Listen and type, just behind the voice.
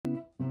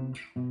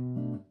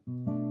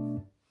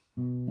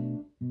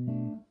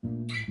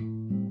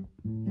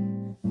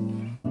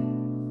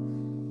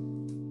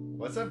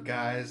What's up,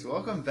 guys?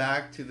 Welcome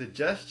back to the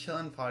Just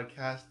Chillin'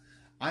 podcast.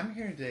 I'm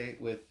here today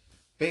with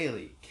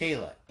Bailey,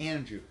 Kayla,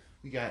 Andrew.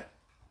 We got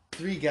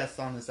 3 guests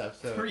on this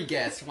episode. 3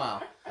 guests,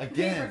 wow.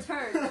 Again. We've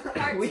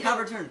returned. We have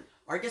returned.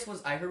 Our guest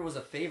I heard was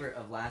a favorite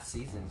of last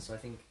season, so I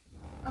think...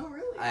 Oh,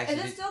 really? Actually,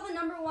 Is it still the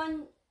number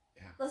one?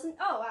 Yeah. Listen.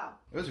 Oh, wow.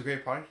 It was a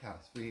great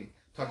podcast. We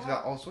talked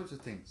about all sorts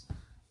of things.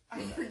 I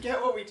forget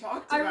what we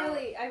talked I about.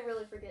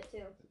 really forget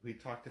too. We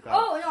talked about...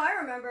 Oh no, I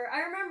remember.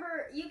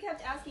 You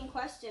kept asking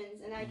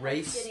questions, and I kept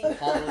race, getting...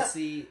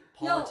 policy,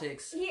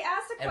 politics. No, he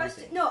asked a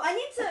question. everything. No, I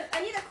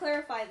need to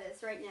clarify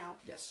this right now.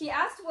 Yes. He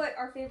asked what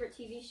our favorite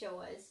TV show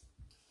was,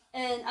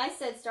 and I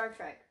said Star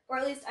Trek, or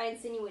at least I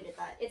insinuated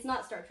that it's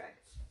not Star Trek.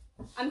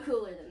 I'm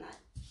cooler than that.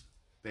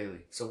 Bailey.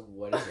 So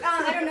what is it?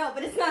 I don't know,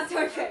 but it's not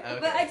Star Trek. Okay.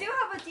 But I do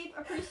have a deep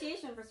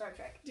appreciation for Star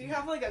Trek. Do you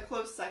have like a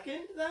close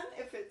second then?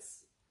 If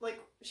it's like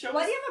show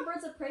Why us- do you have a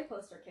Birds of Prey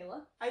poster,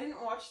 Kayla? I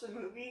didn't watch the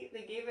movie.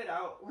 They gave it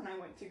out when I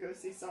went to go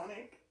see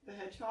Sonic the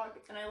Hedgehog,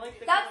 and I like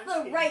the. That's color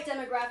the scheme. right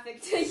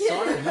demographic to get.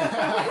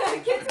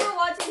 Sonic? Kids who are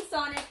watching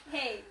Sonic,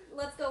 hey,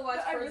 let's go watch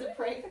But I Birds really of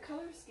Prey. like the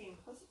color scheme.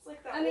 Plus, it's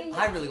like that. I mean-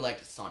 I really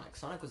liked Sonic.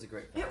 Sonic was a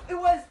great film. it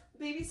was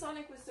Baby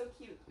Sonic was so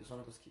cute.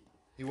 Sonic was cute.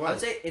 He I was. would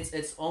say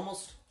it's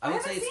almost... I I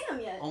would haven't say it's seen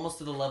him yet. almost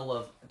to the level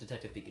of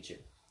Detective Pikachu.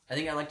 I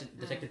think I liked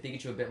Detective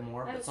Pikachu a bit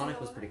more, I but haven't Sonic seen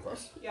was all pretty of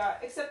close. Yeah,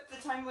 except the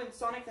time when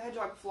Sonic the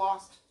Hedgehog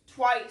flossed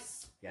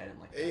twice. Yeah, I didn't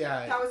like that.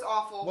 Yeah. That was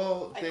awful.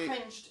 Well, I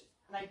cringed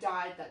and I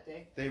died that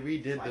day. They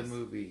redid the Twice.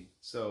 movie,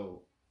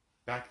 so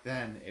back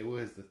then it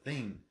was the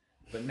thing.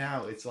 But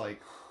now it's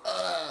like,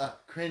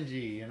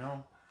 cringy, you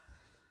know?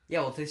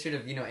 Yeah, well, they should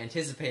have,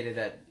 anticipated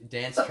that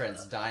dance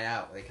trends die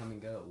out. They come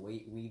and go.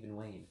 Weave and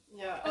wane.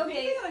 Yeah. Okay, I think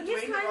they had a he's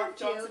Dwayne kind The Rock of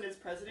cute. Johnson as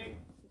president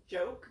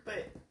joke,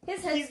 but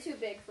His head's too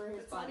big for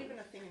his it's not body. even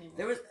a thing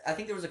anymore. I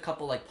think there was a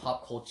couple,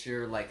 pop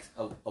culture, aware is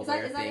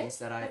that things it?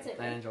 that I That's it,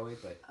 right? enjoyed,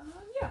 but...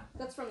 Yeah.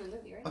 That's from the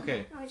movie, right?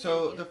 Okay, Oh, he's so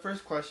kinda the cute.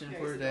 first question Yeah,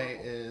 for he's today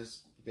adorable.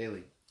 is,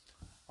 Bailey,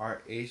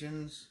 are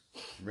Asians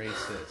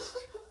racist?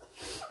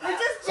 We're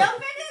just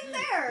jumping in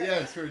there.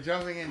 Yes, we're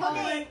jumping into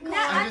Okay, it. now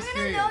I'm I'm just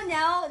gonna curious. know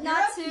now You're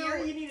not up to. here,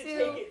 you need to take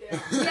it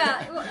down.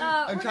 Yeah,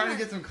 I'm we're trying gonna- to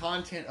get some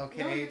content, No,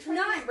 okay? you're trying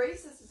Not- to be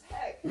racist as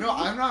heck. No,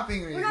 I'm not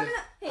being We're not racist.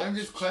 gonna. Hey, I'm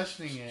just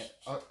questioning it.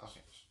 Oh, okay.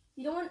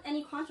 You don't want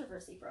any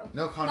controversy, bro.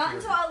 No Not controversy.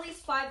 until at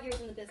least 5 years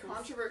in the business.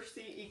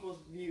 Controversy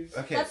equals views.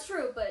 Okay, That's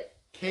true, but it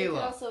could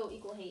Kayla, also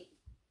equal hate.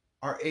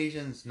 are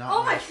Asians not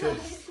Oh my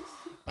racist? god.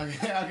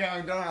 Okay,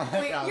 I'm done. I like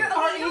Wait, that you're- one.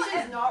 are okay, you know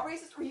Asians what? not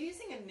racist? Are you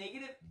using a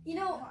negative? You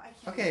know, No, I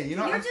can't. Okay, you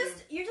know, I'm-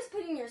 you're just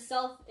putting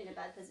yourself in a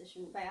bad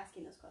position by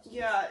asking those questions.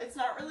 Yeah, it's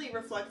not really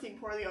reflecting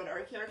poorly on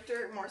our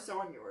character, more so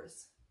on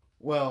yours.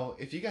 Well,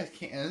 if you guys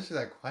can't answer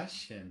that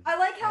question, I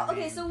like how I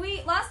okay, mean- so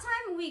last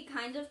time we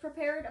kind of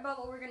prepared about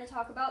what we're gonna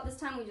talk about. This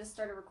time we just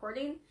started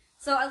recording.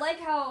 So I like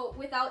how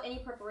without any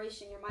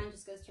preparation your mind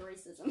just goes to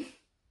racism.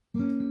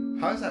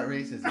 how is that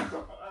racism?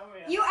 Oh,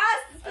 man. You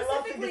asked I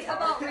love the specifically guitar.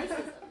 about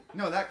racism.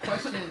 No, that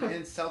question in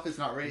itself is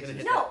not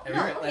racist. No, Every-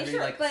 no, okay, every,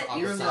 sure, like, but opposite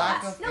Your still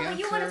lack asked. of No, but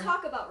you want to answer-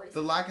 talk about racism.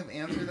 The lack of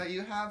answer that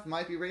you have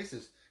might be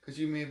racist because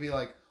you may be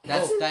like,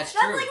 That's oh, that's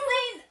That's true. like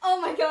saying, oh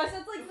my gosh,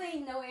 that's like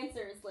saying no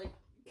answer is like,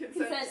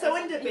 Consent So or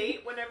in something.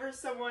 debate, whenever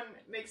someone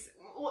makes,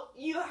 well,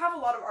 you have a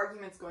lot of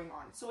arguments going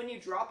on. So when you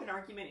drop an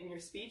argument in your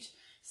speech,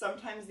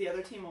 sometimes the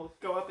other team will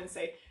go up and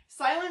say,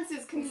 "Silence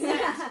is consent."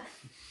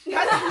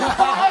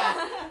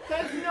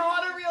 That's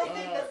not a real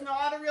thing. That's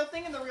not a real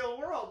thing in the real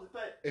world.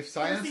 But if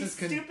silence there's is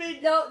these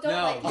stupid. no, don't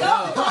No, like, no, don't,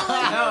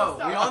 no,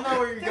 Stop. we all know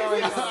where you're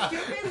There's going.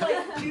 these stupid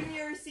like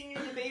junior, senior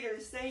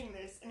debaters saying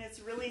this, and it's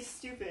really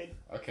stupid.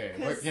 okay,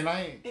 Because but can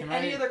I? In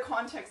any other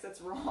context,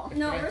 that's wrong.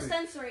 No, Can I we're please-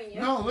 censoring you.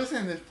 No,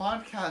 listen. This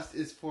podcast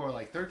is for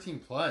like 13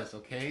 plus.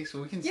 Okay,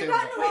 so we can say. You've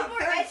gotten a lot more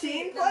Wait, edgy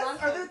 13 than plus?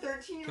 last Are time. there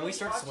 13 year olds Can we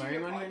start watching swearing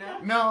your on here now?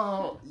 podcast?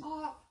 No.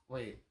 Oh,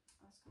 Wait.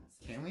 I was gonna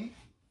say. Can we?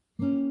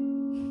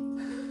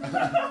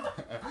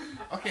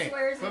 Okay,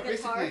 Swears but in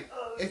guitar. basically,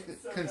 Oh, this if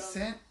is so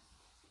consent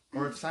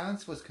or if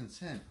silence was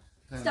consent,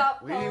 then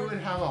Stop we calling would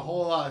me. have a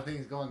whole lot of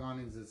things going on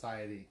in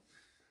society.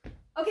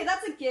 Okay,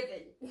 that's a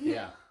given.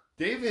 Yeah,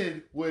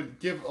 David would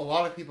give a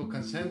lot of people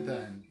consent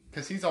then,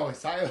 because he's always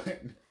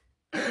silent.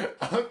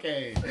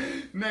 Okay,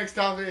 next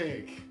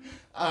topic.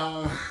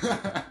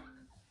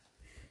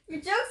 Your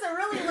jokes are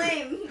really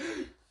lame.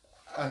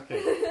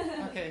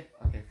 Okay,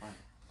 fine.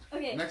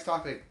 Okay, Next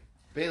topic,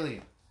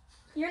 Bailey.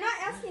 you're not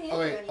asking Andrew Oh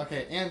wait, anything.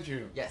 okay,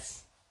 Andrew.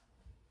 Yes.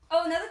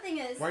 Oh, another thing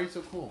is, Why are you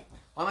so cool?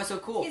 Why am I so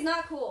cool? he's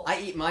not cool. I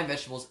eat my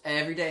vegetables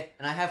every day,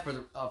 and I have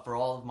for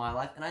all of my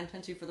life, and I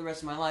intend to for the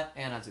rest of my life,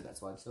 and I do.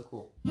 That's why I'm so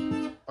cool.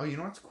 Oh, you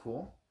know what's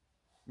cool?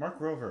 Mark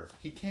Rover.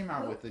 He came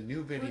out with a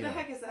new video. Who the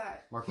heck is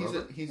that? Mark He's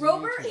Rober? he's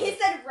Rover? a YouTuber. He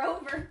said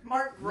Rover.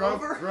 Mark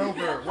Rover?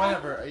 Rover,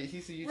 whatever.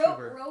 He's a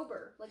YouTuber.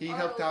 Rover. Like He R-O-V.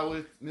 helped out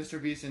with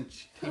Mr. Beast and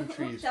Team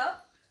Trees. Hooked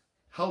up?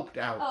 Helped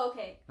out, Oh,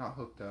 okay. not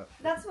hooked up.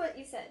 That's what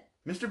you said.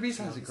 Mr. Beast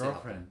has a He said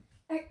girlfriend.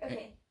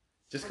 Okay.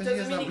 Just It because he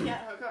has doesn't mean he that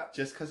can't hook up.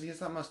 just because he has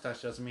that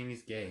mustache doesn't mean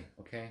he's gay.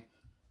 Okay.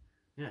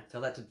 Yeah,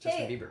 tell that to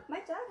Justin Hey, Bieber. my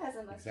dad has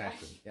a mustache.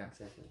 Exactly. Yeah.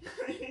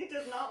 Exactly. He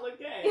does not look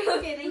gay.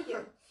 Okay, thank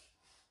you.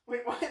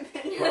 Wait, what?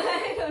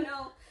 I don't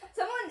know.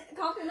 Someone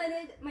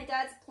complimented my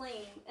dad's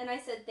playing, and I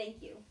said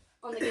thank you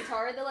on the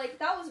guitar. They're like,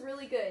 that was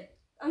really good.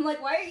 I'm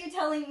like, why are you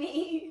telling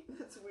me?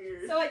 That's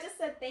weird. So I just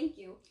said thank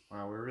you.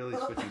 Wow, we're really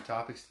switching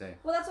topics today.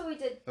 Well, that's what we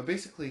did. But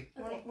basically,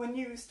 Okay. When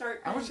you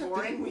start I getting wish I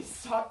boring, didn't- we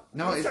stop.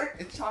 No, we it's- start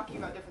it's- talking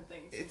about different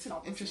things. and it's an stop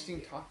listening interesting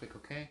to you. topic,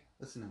 okay?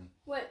 Listen to me.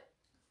 What?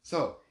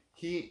 So,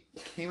 he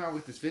came out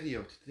with this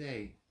video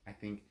today, I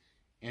think,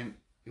 and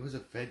it was a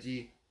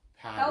veggie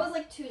patty. That was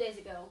like 2 days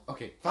ago.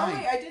 Okay, Oh fine.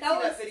 wait, I did That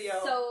see was that video.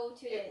 so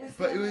 2 It days. was-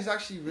 But it was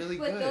actually really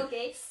With Bill good.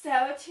 Gates.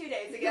 So 2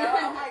 days ago.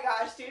 Oh my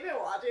gosh, do you even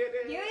watch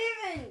it? Do you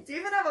even? Do you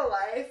even have a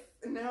life?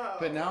 No.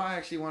 But now I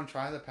actually want to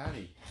try the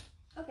patty.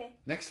 Okay.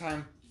 Next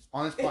time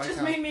on this It just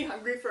podcast. made me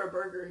hungry for a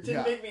burger. It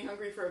didn't Yeah. make me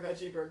hungry for a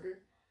veggie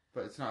burger.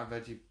 But it's not a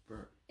veggie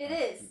burger. It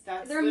is.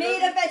 That's They're made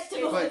of It's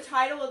vegetables. But- the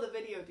title of the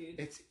video, dude.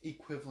 It's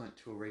equivalent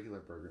to a regular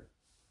burger.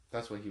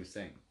 That's what he was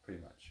saying,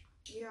 pretty much.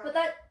 Yeah. But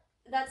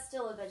that's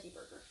still a veggie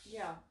burger.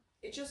 Yeah.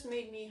 It just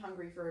made me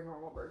hungry for a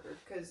normal burger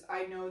because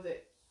I know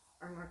that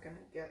I'm not gonna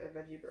get a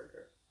veggie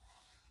burger.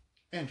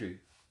 Andrew,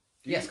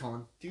 Yes,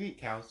 Colin. do you eat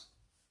cows?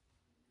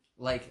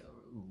 Like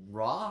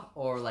raw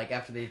or like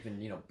after they've been,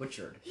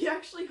 butchered? He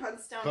actually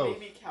hunts down Both.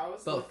 baby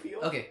cows Both. in the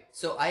field. Okay,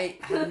 so I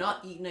have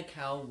not eaten a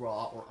cow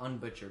raw or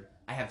unbutchered.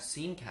 I have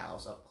seen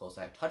cows up close.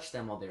 I have touched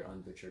them while they're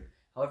unbutchered.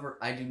 However,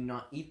 I do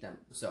not eat them.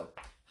 So,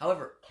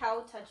 however,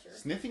 Cow toucher.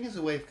 Sniffing is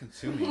a way of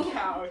consuming.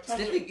 Cow.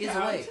 touching sniffing is a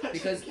cow, way touching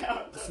because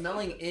cow.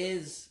 smelling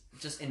is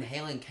just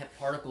inhaling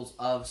particles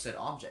of said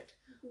object.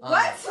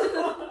 What?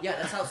 Yeah,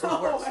 that's how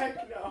smell works. Oh,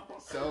 heck no.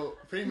 So,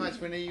 pretty much,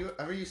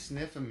 whenever you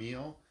sniff a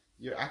meal,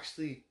 you're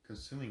actually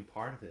consuming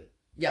part of it.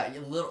 Yeah,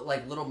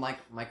 little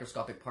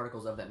microscopic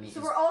particles of that meat.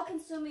 So we're all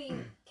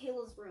consuming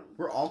Kayla's room.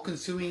 We're all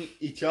consuming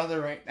each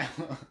other right now.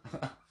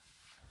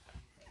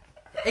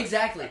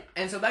 Exactly.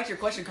 And so back to your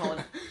question,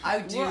 Colin.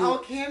 I We're all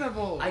do.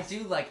 cannibals. I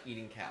do like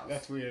eating cows.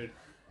 That's weird.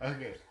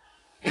 Okay.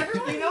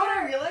 Everyone, you know what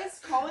I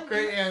realized? Colin,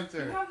 Great you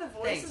answer. have the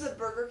voice Thanks. of the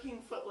Burger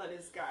King foot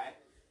lettuce guy.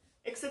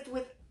 Except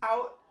with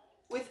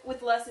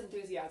less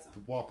enthusiasm. The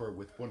Whopper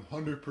with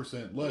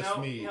 100% less no,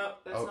 meat. No,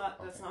 that's Oh, not.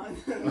 okay. That's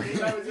not. the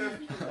name I was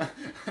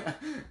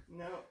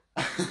No.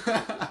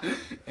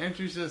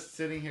 Andrew's just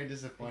sitting here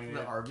disappointed.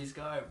 The Arby's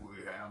guy.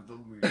 We have the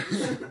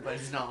meat, but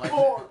it's not like.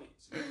 Or have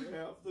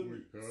the We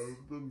meat. have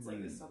the It's like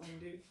meat. this southern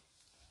dude.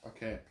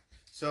 Okay,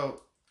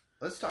 so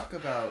let's talk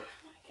about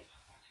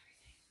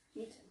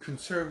Me too.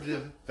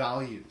 conservative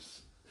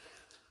values.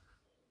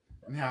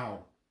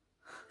 Now,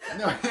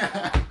 no,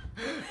 okay.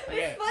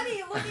 It's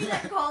funny looking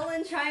at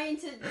Colin trying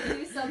to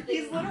do something.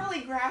 He's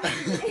literally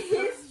grasping.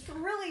 He's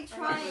really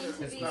trying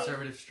to It's be.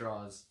 conservative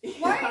straws.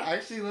 Why?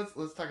 Actually,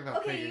 let's talk about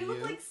Okay, you look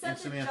PragerU like and such a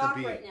Samantha jock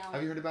Bee. right now.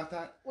 Have you heard about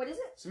that? What is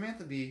it?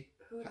 Samantha Bee.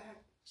 Who the heck?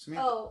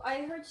 Samantha. Oh,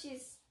 I heard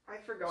she's I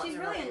forgot. she's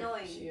really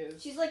annoying. She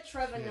is. She's like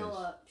Trevor She is.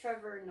 Noah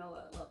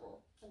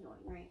level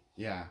annoying, right?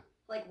 Yeah.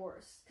 Like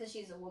worse, because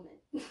she's a woman.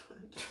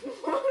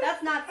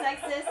 That's not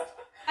sexist.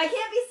 I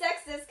can't be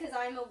sexist because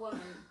I'm a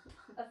woman,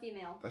 a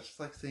female. That's just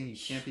like saying you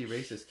can't be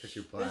racist because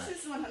you're black.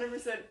 This is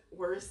 100%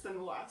 worse than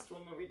the last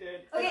one that we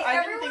did. Okay, And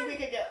I didn't everyone- think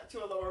we could get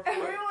to a lower point.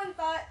 Everyone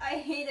thought I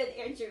hated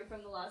Andrew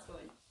from the last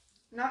one.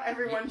 Not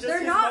everyone, just They're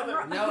his not mother.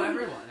 wrong. No,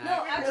 everyone.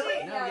 No, actually,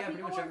 Really? No, yeah, yeah, pretty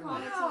people much were everyone.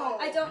 commenting. Wow.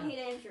 I don't hate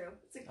Andrew.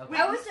 It's like, Okay. wait,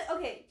 I was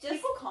okay. Just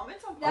people comment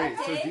on That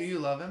Wait, so day- do you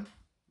love him?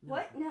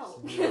 what? No,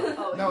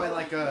 Oh, No, you in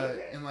like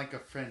okay. a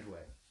friend way.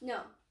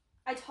 no.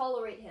 I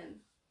tolerate him.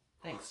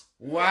 Thanks.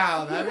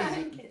 Wow, I'm that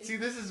kidding. is. See,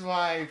 this is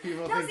why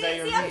people No, think see, that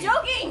you're I'm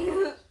mean.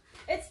 joking.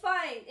 It's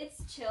fine.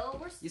 It's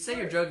chill. You say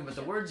you're joking, but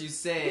the words you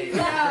say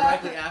Yeah.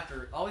 directly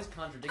after always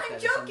contradict I'm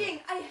that. in some joking.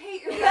 way. I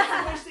hate your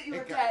Yeah. I wish that you Hey,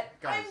 were gu- dead.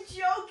 guys. I'm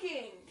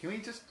joking. Can we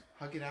just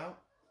hug it out?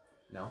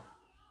 No.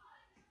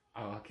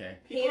 Oh, okay.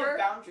 People Hater. have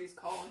boundaries,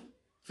 Colin.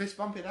 Fist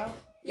bump it out?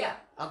 Yeah,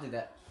 I'll do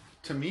that.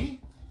 To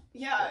me?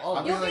 Yeah. Oh,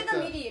 I'll be You'll like be the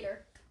the-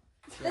 mediator.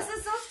 This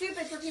is so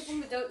stupid for people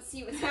who don't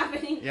see what's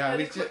happening. Yeah,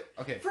 we But just.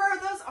 Okay. For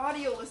those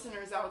audio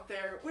listeners out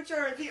there, which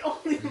are the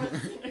only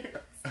listeners,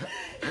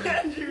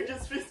 Andrew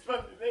just fist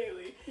bumped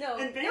Bailey. No,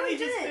 And no, Bailey he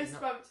just didn't.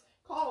 fist bumped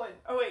Colin.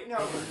 Oh, wait, no.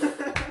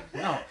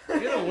 No.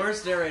 You're the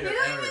worst narrator You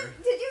don't ever. even.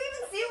 Did you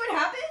even see what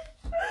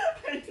happened?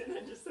 I didn't.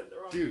 I just said the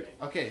wrong Dude, thing.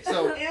 okay,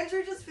 so.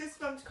 Andrew just fist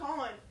bumped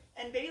Colin,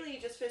 and Bailey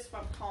just fist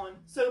bumped Colin.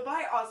 So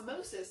by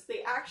osmosis,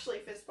 they actually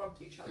fist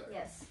bumped each other.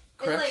 Yes.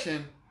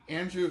 Correction.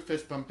 Andrew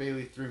fist bumped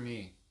Bailey through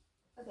me.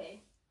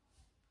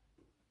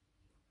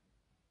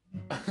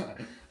 It's like,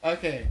 okay.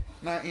 Okay.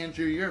 Now,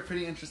 Andrew, you're a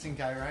pretty interesting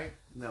guy, right?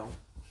 No.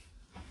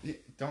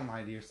 Don't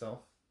lie to yourself.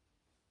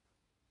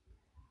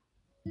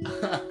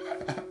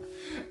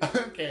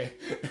 Okay.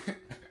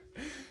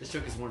 This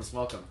joke is more than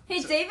welcome.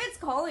 Hey, David's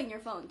calling your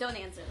phone. Don't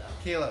answer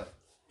though. Kayla.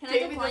 Can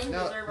David I decline? doesn't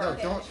No, deserve no, our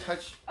Okay. don't attention.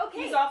 touch.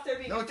 Okay. He's off there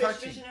being No a fish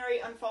touching. visionary,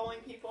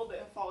 unfollowing people that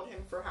have followed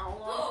him for how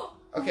long?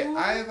 Okay,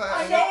 I have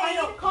I a, know, I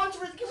know.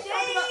 Controversy.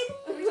 Shade.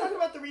 Can we talk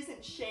about the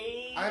recent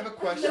shade? I have a That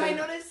question. I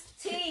noticed.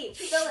 T.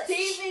 Spell it.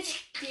 David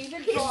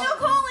He's still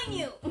calling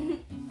you.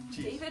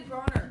 Jeez. David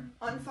Bronner.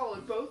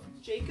 unfollowed both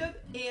Jacob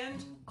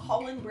and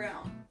Colin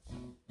Brown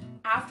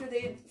after they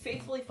had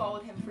faithfully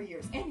followed him for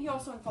years. And he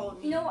also unfollowed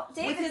me You know what? with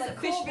David's his a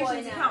Fish cool boy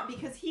Visions now. account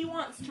because he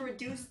wants to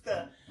reduce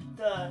the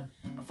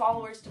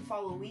followers to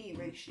followee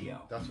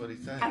ratio. That's what he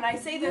said. And I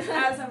say this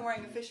as I'm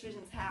wearing a Fish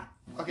Visions hat.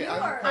 Okay, You I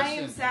have are- a I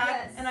question. am sad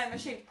Yes. and I'm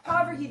ashamed.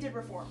 However, he did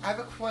reform. I have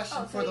a question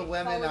Oh, so for the you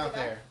women followed out the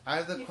there. I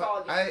have the You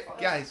followed you.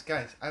 guys,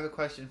 I have a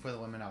question for the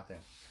women out there.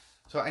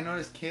 So I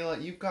noticed,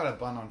 Kayla, you've got a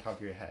bun on top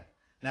of your head.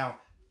 Now,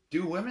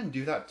 do women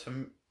do that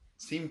to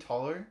seem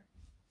taller?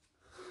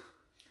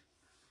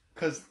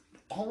 Because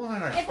all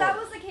women are If that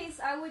tall. was the case,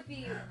 I would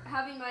be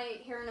having my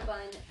hair in a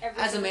bun every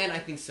As a single man, day. I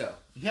think so.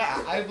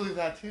 Yeah, I believe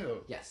that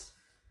too. Yes.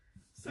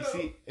 So, You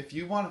see, if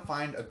you want to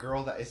find a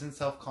girl that isn't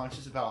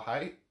self-conscious about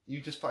height, you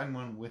just find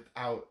one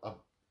without a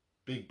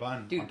big bun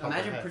on Dude, top of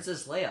imagine her head.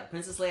 Princess Leia.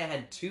 Princess Leia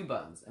had 2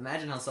 buns.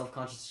 Imagine how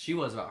self-conscious she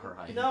was about her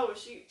height. no,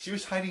 she She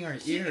was hiding her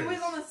it ears.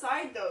 was on the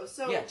side though,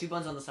 so Yeah, 2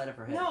 buns on the side of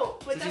her head. no,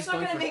 but So that's she's not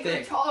going gonna for make thick.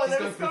 her taller. She's That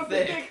going was for so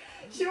thick. big.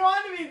 She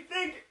wanted to be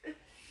thick.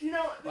 You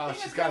know, the Wow, thing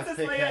she's with got a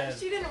Princess thick Leia, head.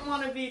 she didn't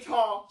want to be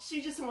tall.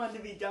 She just wanted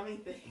to be dummy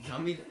thick.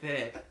 Tummy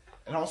thick.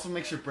 It also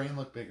makes your brain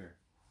look bigger.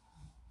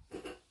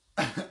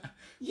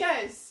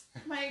 Yes,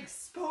 my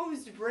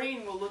exposed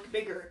brain will look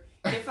bigger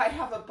if I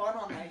have a bun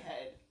on my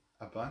head.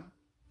 A bun?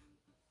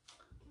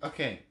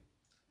 Okay.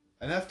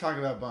 Enough talk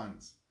about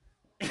buns.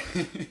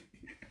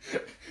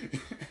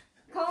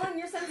 Colin,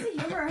 your sense of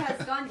humor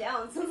has gone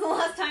down since the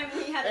last time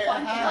we had a It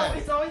podcast. has. No,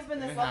 it's always been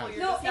this It level. has.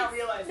 You're just not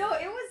realizing. No,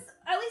 it was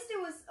at least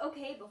it was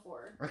okay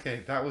before.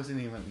 Okay, that wasn't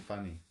even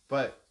funny.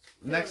 But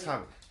next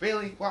topic.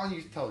 Bailey, why don't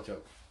you tell a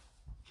joke?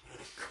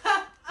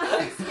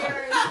 I'm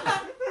scared.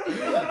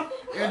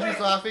 Andrew's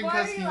laughing Why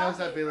are because you he knows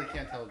that laughing? Bailey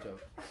can't tell a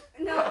joke.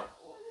 No,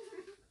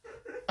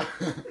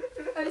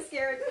 I'm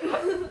scared. I'm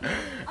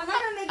not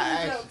gonna make any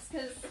I- jokes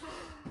because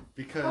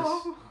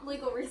Because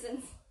legal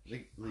reasons.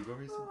 legal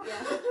reason.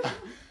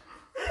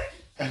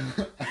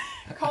 Yeah.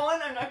 Colin,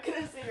 I'm not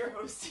gonna say your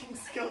hosting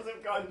skills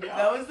have gone down.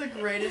 That was the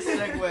greatest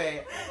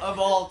segue of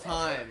all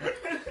time.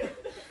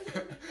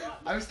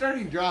 I'm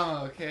starting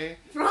drama, okay?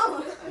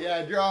 Drama.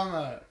 Yeah,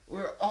 drama.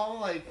 We're all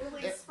like,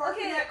 Really eh,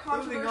 sparking Okay. that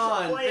controversial Moving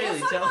on, place. Bailey.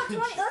 Let's talk tell about a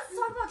 20. Let's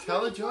talk about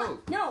Tell a 2020.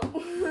 joke.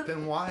 No.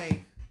 then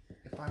why?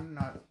 If I'm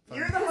not funny?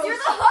 You're the host. You're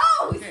the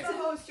host. Okay. You're the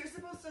host. You're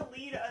supposed to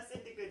lead us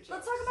into good jokes.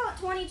 Let's talk about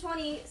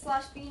 2020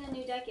 / being a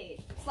new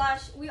decade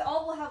 / we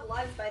all will have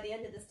lives by the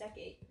end of this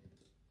decade.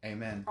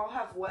 Amen. I'll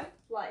have what?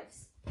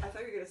 Lives. I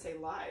thought you were gonna say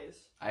lies.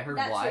 I heard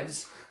That too.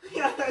 wives.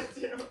 Yeah, that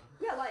too.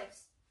 Yeah,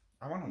 lives.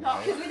 I want to No,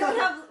 know.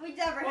 Because we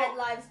never had Well,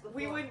 lives before.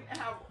 We wouldn't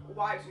have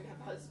wives. We'd have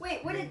husbands.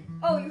 Wait, what did?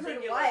 Oh, you heard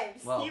Singular.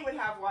 wives. Well- He would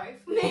have wife.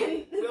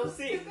 Man, We'll this is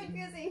see. too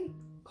confusing.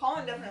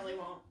 Colin definitely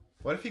won't.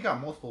 What if you got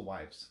multiple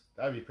wives?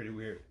 That'd be pretty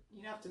weird.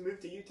 You'd have to move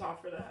to Utah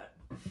for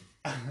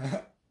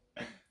that.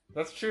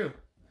 That's true.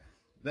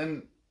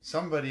 Then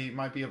somebody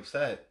might be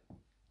upset.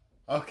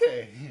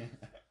 Okay.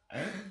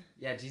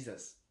 Yeah,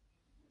 Jesus.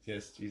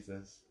 Yes,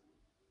 Jesus.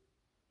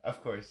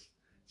 Of course.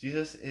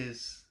 Jesus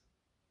is,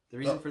 The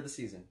reason Well- for the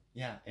season.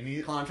 yeah, and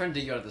he. Colin, I'm trying to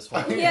dig you out of this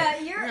hole. Yeah,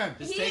 you're. Yeah,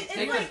 just he take- is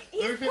take like this-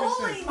 he's let me finish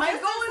pulling. this. My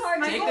just goal as is- hard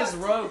my as Take goal this you.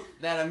 rope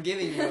that I'm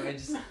giving you and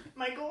just...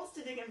 My goal is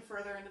to dig him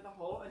further into the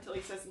hole until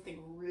he says something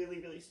really,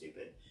 really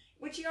stupid.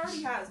 Which he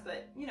already has,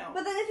 but, you know.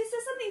 But then if he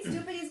says something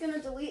stupid, he's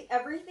gonna delete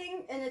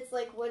everything, and it's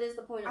like, what is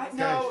the point of I this?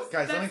 know,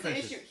 Guys, let me that's the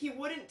finish issue. this. He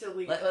wouldn't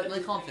delete Let Colin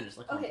everything. finish.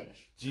 Let Colin Okay.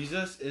 finish.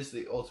 Jesus is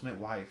the ultimate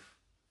wife.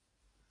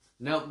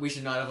 No, we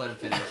should not have let him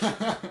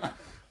finish.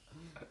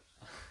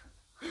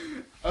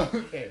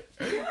 Okay.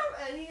 Do you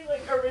have any,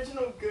 like,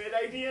 original good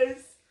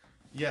ideas?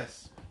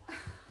 Yes.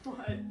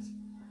 What?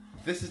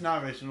 This is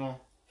not original.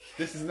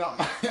 This is not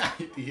my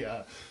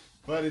idea.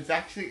 But it's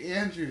actually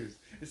Andrew's.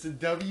 It's a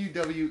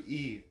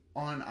WWE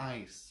on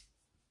ice.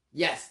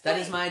 Yes, that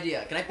is Wait. my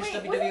idea. Can I pitch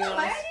Wait, WWE wasn't that on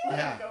my ice? idea?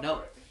 Yeah. Go No.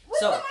 for it. Was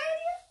So- that my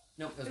idea?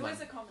 No, it was It mine.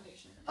 was a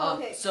combination. Oh,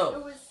 okay. So,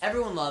 it was.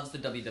 everyone loves the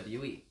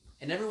WWE,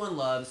 and everyone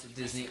loves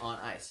Disney on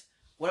Ice.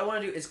 What I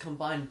want to do is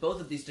combine both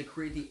of these to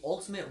create the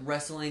ultimate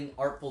wrestling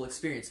artful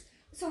experience.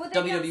 So would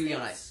they be WWE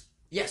on skates? Ice.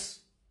 Yes,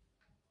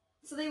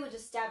 So they would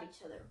just stab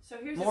each other. So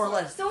here's more or the-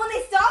 less. So when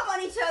they stop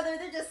on each other,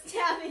 they're just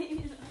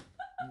stabbing.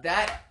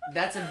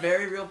 That's a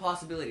very real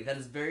possibility. That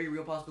is a very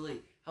real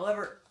possibility.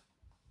 However,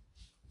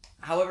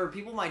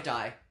 people might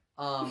die.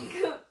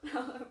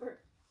 However,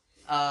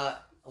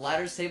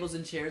 Ladders, tables,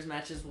 and chairs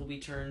matches will be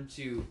turned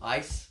to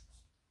ice,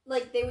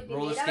 like they would be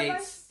roller made out of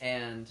skates, ice.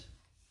 and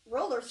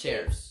Roller skates.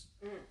 chairs.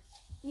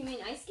 You mean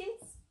ice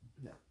skates?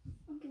 No.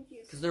 I'm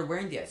confused. Because they're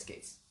wearing the ice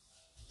skates.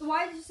 So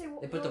why did you say?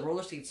 They put the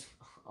roller skates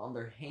on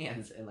their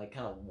hands and like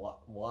kind of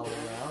waddle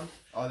around.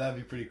 Oh, that'd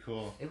be pretty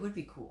cool. It would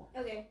be cool.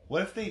 Okay,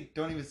 What if they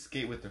don't even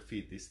skate with their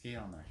feet? They skate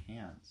on their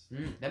hands.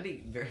 That'd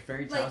be very,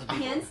 very like talented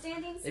people.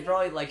 handstanding. They skates?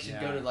 probably like should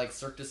go Yeah. to like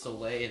Cirque du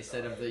Soleil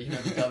instead of the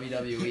the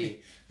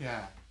WWE.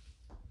 Yeah.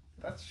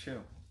 That's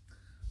true.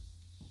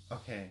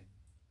 Okay.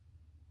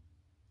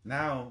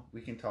 Now we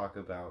can talk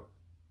about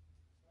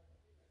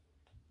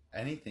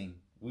anything.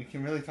 We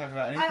can really talk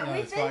about anything on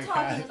We've this been podcast.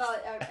 talking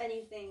about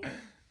anything.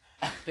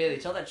 Bailey,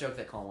 tell that joke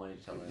that Colin wanted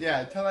to tell. Us.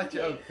 Yeah, tell that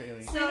joke,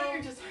 Bailey. I know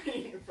you're just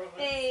hiding it from us.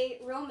 A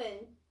Roman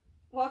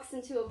walks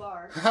into a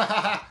bar.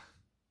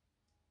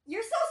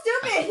 You're so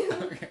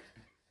stupid! Okay.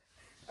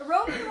 A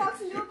Roman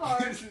walks into a bar.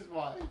 This is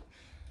why.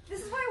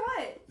 This is why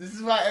what? This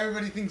is why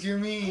everybody thinks you're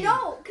mean.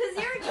 No, because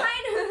you're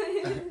trying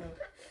to...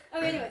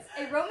 Okay, anyways,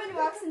 a Roman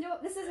walks into...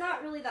 This is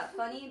not really that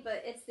funny,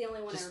 but it's the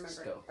only one Just I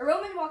remember. go. A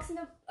Roman walks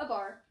into a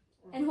bar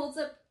and holds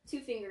up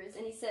 2 fingers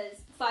and he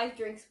says, 5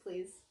 drinks,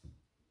 please.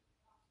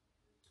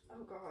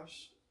 Oh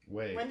gosh.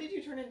 Wait. When did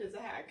you turn into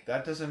Zach?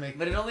 That doesn't make.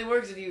 But it only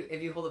works if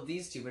you hold up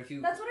these 2. But if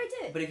you That's what I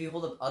did. but if you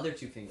hold up other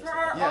 2 fingers. For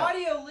our Yeah.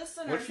 audio What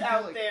listeners if you do,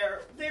 out like-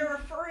 there, they're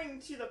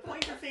referring to the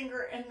pointer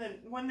finger and the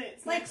one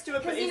that's Like, next to it.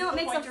 But because you is know it the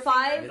makes a pointer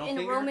 5 Middle in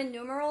finger? Roman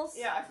numerals?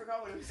 finger- Yeah, I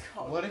forgot what it was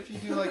called. What if you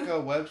do like a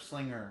web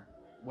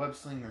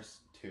slingers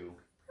 2?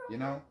 You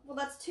know? Well,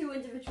 that's 2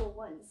 individual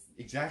ones.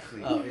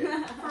 Exactly. Oh,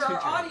 yeah. For Two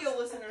our turns. audio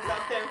listeners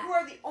out there, who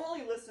are the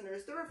only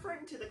listeners, they're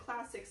referring to the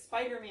classic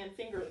Spider-Man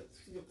finger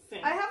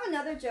thing. I have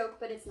another joke,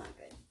 but it's not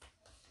good.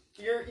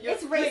 You're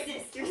It's wait,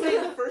 racist. You're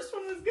saying the first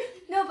one was good?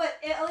 No, but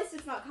at least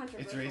it's not It's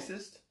controversial.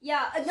 racist?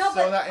 Yeah, no, so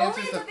but that only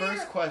answers if the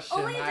first question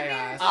only if I the bear-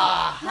 asked.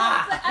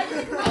 Aha! No, but I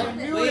didn't come up I with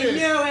knew it. We it.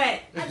 knew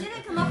it. I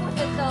didn't come up with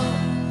it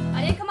though.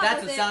 I didn't come up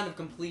That's with the it. sound of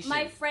completion.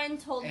 My friend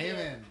told me it.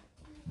 Amen.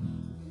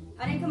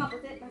 I didn't come up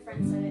with it. My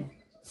friend said it.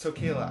 So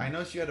Kayla, I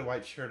noticed you had a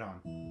white shirt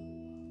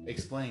on.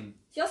 Explain.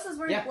 She also was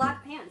wearing Yeah.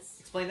 black pants.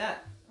 Explain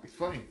that.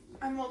 Explain.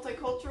 I'm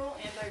multicultural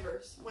and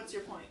diverse. What's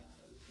your point?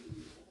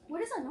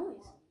 What is that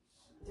noise?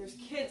 There's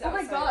kids Oh my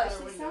outside gosh, our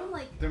they window. sound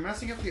like... They're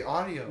messing up the A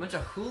audio. bunch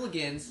of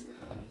hooligans.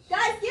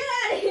 Guys, get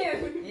out of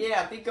here!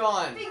 Yeah, be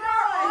gone. Be For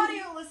our gone!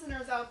 audio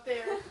listeners out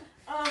there,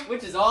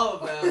 Which is all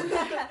of them.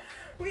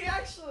 we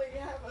actually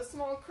have a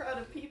small crowd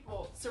of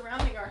people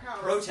surrounding our house.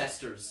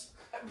 Protesters.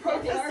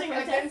 Protesting They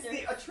are against protesters.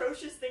 the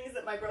atrocious things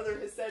that my brother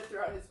has said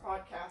throughout his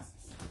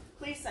podcasts.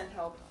 Please send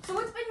help. So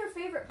what's been your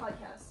favorite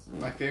podcast?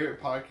 My favorite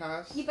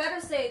podcast? You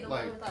better say the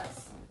Like- one with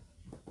us.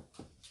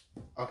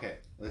 Okay,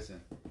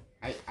 listen.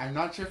 I'm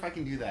not sure if I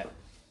can do that.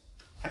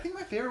 I think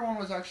my favorite one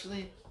was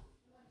actually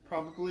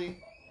probably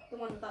The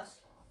one with us.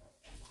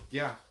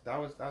 yeah, that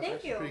was Thank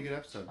actually you. a pretty good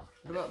episode.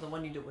 What about the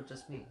one you did with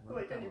just me? What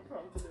Like, about and you that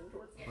one? prompted him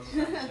towards me.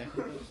 What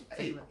about that?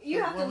 Hey, You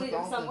the have to one leave with it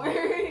all the-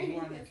 somewhere. You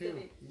wanted Just to.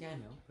 kidding. Yeah, I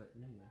know, but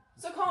anyway.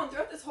 So, Colin,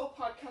 throughout this whole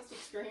podcast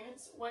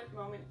experience, what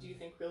moment do you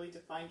think really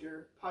defined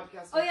your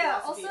podcast Oh, yeah,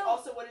 philosophy?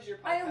 also, what is your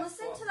podcast I listened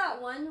to philosophy?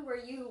 that one where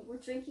you were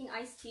drinking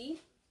iced tea.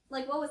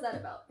 Like, what was that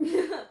about?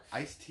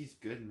 Iced tea's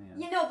good, man.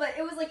 You know, but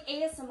it was like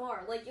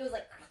ASMR. Like, it was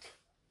like...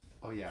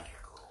 Oh yeah.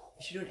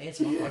 You should do an ASMR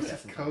This podcast is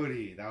sometime.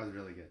 Cody. That was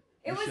really good.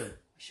 It We was... should.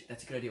 We should.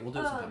 That's a good idea. We'll do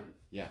it sometime.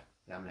 Yeah.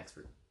 Yeah, I'm an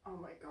expert. Oh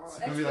my god. It's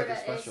gonna be like a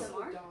Expert at special.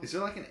 ASMR? Is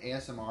there like an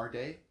ASMR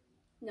day?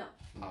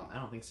 I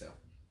don't think so.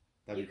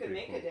 That'd You be could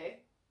pretty make cool. a day,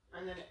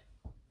 and then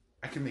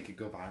I can make it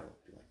go viral.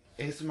 Be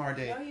like, ASMR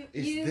day No, you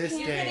is you this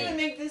can't can't day. even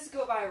make this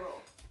go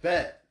viral.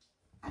 Bet.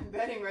 I'm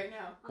betting right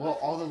now. Well,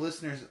 all the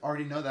listeners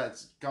already know that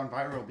it's gone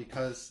viral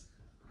because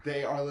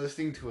they are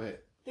listening to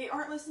it. They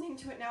aren't listening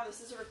to it now. This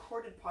is a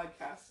recorded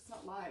podcast. It's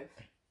not live.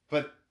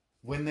 But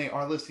when they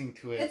are listening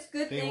to it, It's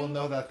good they thing- will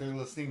know that they're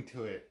listening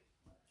to it.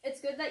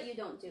 It's good that you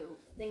don't do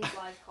things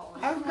live,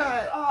 Colin. I've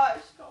got, Gosh,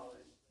 Colin.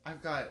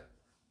 I've got.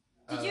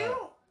 Did you?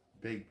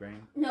 Big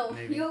brain. No,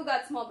 maybe. you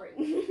got small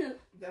brain.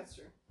 That's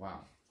true.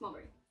 Wow. Small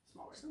brain.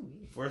 Smaller. So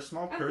mean. For a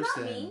small I'm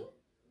person. not mean.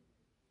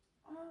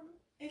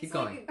 It's Keep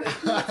like going. a good,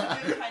 it's a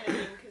good kind of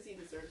thing because he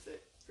deserves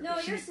it. for No,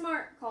 being- you're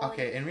smart, Colin.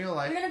 Okay, in real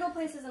life, You're gonna go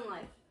places in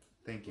life.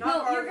 thank you. No, Not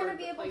you're Harvard, gonna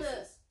be but able to-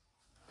 places.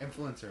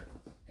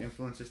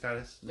 Influencer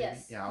status. Maybe?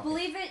 Yes. Yeah. Okay.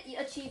 Believe it,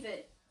 achieve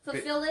it,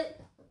 fulfill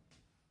it,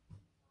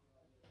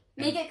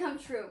 make it come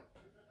true.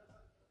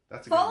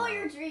 That's a good Follow one.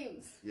 your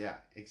dreams. Yeah,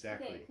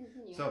 exactly. Okay,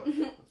 continue.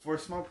 So, for a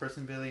small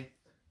person, Billy,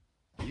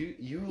 you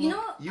You look,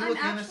 know, you I'm look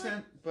actually-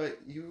 innocent, but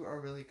you are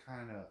really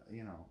kind of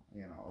you know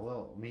a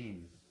little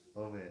mean, a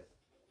little bit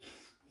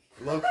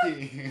low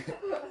key.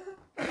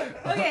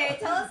 Okay,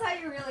 tell us how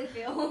you really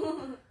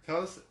feel.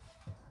 Tell us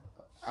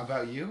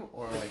about you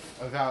or like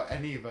about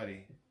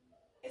anybody.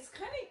 It's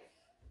kind of.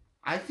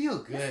 I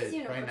feel This is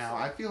good right now. universal.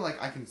 I feel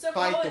like I can So,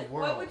 fight Colin, the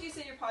world. what would you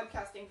say your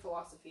podcasting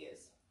philosophy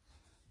is?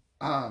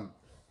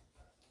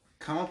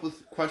 Come up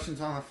with questions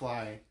on the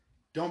fly.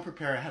 Don't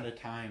prepare ahead of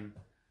time,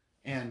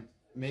 and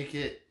make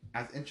it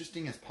as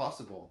interesting as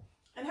possible.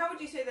 And how would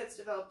you say that's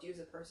developed you as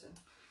a person?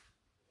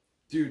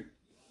 Dude,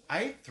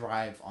 I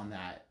thrive on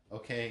that.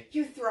 Okay.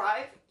 You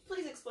thrive?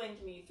 Please explain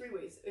to me 3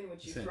 ways in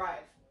which you Listen.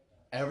 thrive.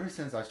 Ever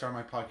since I started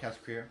my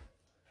podcast career,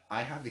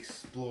 I have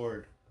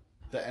explored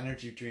the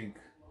energy drink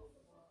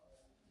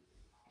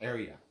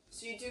area.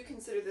 So you do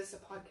consider this a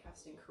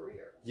podcasting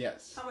career.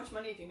 Yes. How much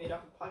money have you made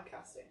off of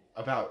podcasting?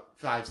 About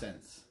 5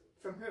 cents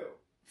From who?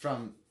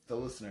 from the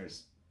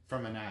listeners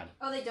from an ad.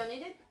 Oh, they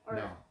donated? Or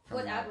No, from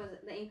what an ad was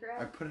it? The Anchor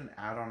I ad? put an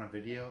ad on a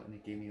video and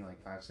it gave me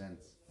like 5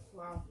 cents.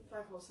 Wow,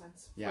 5 whole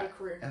cents. Yeah. What a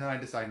career. And then I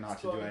decided not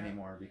to do Exploding. it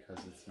anymore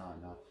because it's not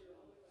enough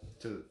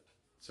to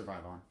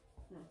survive on.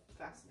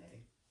 Fascinating.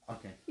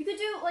 Okay. You could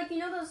do like you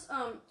know those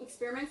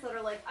experiments that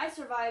are like I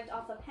survived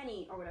off a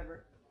penny or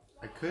whatever.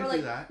 I could Or like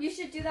do that. you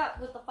should do that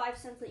with the 5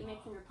 cents that you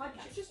make from your I should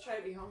podcast. just try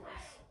to be homeless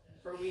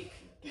for a week.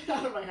 Get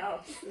out of my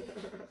house.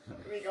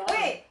 Be gone.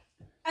 Okay,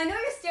 I know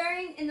you're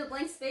staring into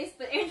blank space,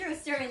 but Andrew is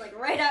staring like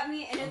right at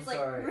me, and it's I'm like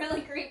sorry.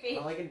 really creepy.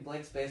 I'm like in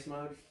blank space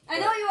mode. I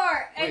know you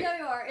are. I Wait. know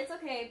you are. It's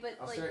okay, but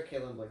I'll like. stare at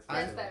Kayla in blank space.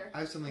 That's mode. better. I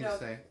have something No. to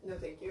say. No,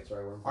 thank you.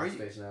 Sorry, we're in Are blank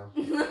you- space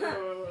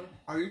now.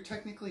 Are you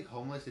technically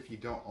homeless if you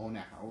don't own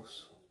a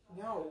house?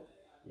 No,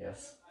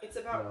 Yes. it's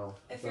about No.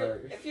 if Sorry.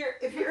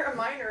 you're a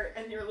minor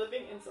and you're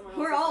living in someone else's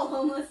We're all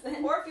home, homeless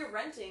then. or if you're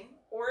renting,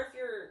 or if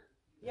you're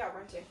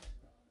renting.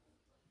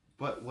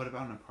 But what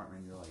about an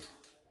apartment? You're like,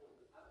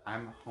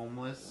 I'm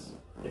homeless.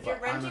 If you're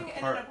but renting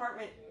in I'm an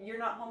apartment, you're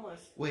not homeless.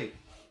 Wait,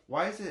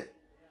 why is it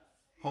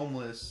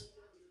homeless?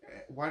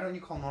 Why don't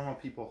you call normal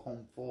people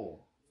home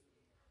full?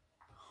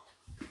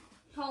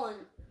 Colin,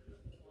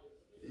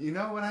 You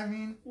know what I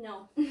mean?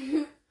 no.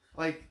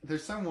 Like,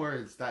 there's some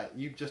words that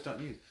you just don't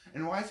use.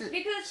 And why is it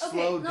Because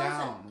slow okay, no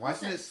down? sense. Why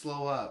doesn't it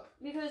slow up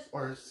Because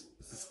or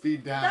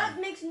speed down?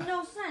 that makes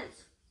no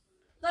sense.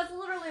 That's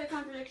literally a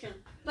contradiction.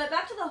 But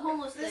back to the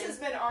homeless This thing. has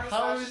been our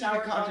How is it a shower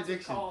thoughts with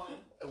contradiction? Colin.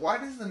 Why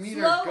does the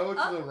meter Slow go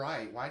up. to the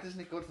right? Why doesn't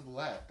it go to the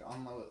left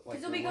on the like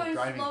Because the you'll be little going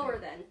driving slower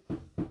thing?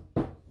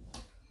 then.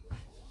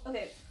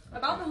 Okay,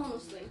 about the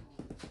homeless thing.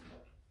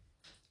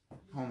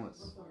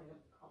 Homeless.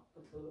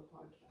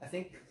 I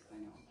think.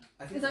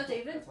 I think Is that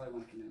David? That's why I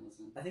want to come in and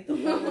listen. I think the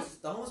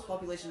homeless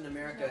population in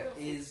America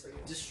is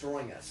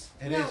destroying us.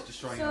 It No, is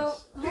destroying so,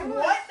 us. Wait, homeless-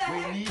 what the We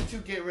heck? need to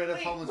get rid of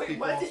Wait, homeless wait,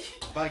 people what did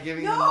you- by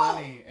giving No! them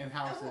money and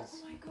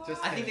houses. Oh my god.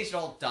 Just I think they should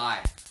all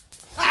die.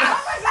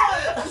 Oh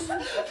my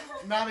god!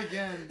 Not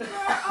again. For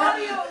our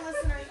audio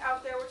listeners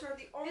out there, which are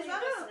the only Is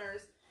that a-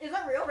 listeners, Is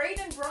that real?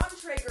 Braden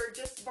Brauntrager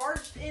just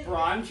barged in.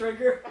 Braun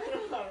Trigger? I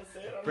don't know how to say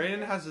it. I don't Brandon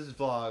know. has his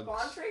vlogs.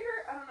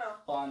 Brauntrager? I don't know.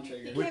 Braun He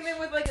Trigger. came in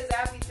with like a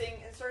zappy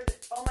thing and started.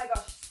 Oh my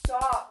gosh!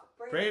 Stop.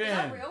 Brayden. Is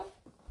that real?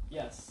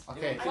 Yes.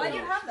 Okay. It Why was- do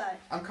you have that?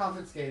 I'm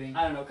confiscating.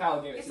 I don't know,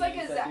 Kyle gave it It's to like me.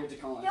 He a said zap- give it to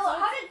Colin. Yo,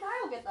 how did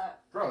Kyle get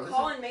that? Bro, this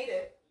Colin made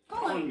it.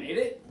 Colin made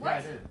it? is... Yeah,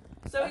 I did.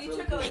 So That's you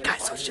really took cool. a. Hey,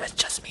 Guys, so it's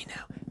just me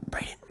now.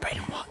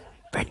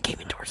 Braden came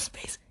into our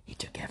space. He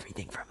took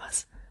everything from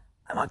us.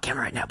 I'm on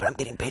camera right now, but I'm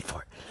getting paid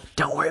for it.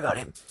 Don't worry about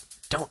him.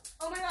 Don't.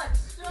 Oh my god,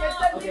 Get that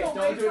stop! Okay, thing don't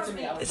away do it from to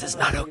me. me. I was This is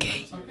gonna not do it okay.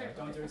 to you.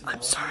 Don't do it to me. I'm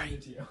I'm sorry.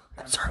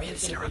 I'm sorry for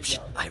this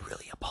interruption. I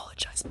really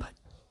apologize, but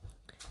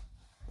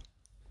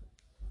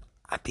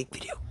I'm being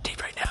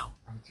videotaped right now.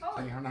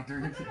 I'm not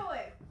doing it. Put it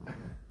away.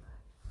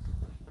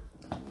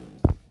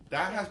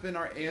 That has been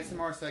our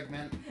ASMR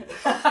segment.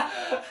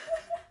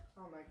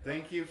 Oh my god.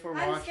 Thank you for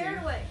I'm watching. scared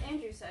of what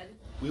Andrew said.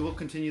 We will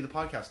continue the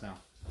podcast now.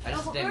 I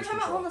just No, we damage were talking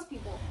about control. homeless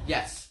people.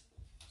 Yes.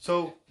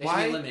 So They should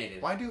be why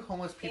eliminated. why do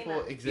homeless people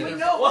Amen. exist? Wait,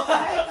 no.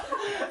 What?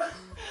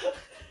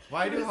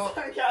 Why do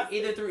Sarcastic.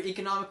 Either through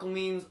economical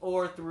means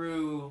or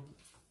through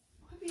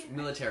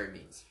military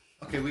means.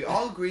 Okay, we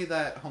all agree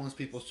that homeless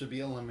people should be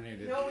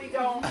eliminated. No, we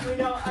don't. We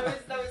don't. That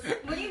was.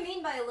 What do you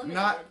mean by eliminated?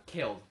 Not-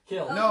 Killed.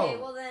 Kill. Okay, No.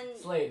 well then,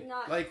 Slave.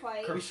 not Like,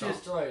 quite. we should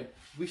Destroyed.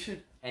 we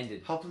should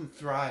Ended. help them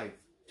thrive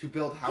to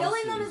build houses.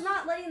 Killing them is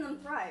not letting them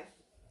thrive.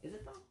 Is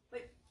it though?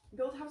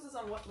 Build houses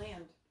on what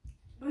land?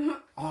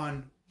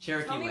 on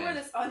Cherokee Tell me where land.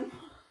 this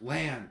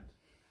land.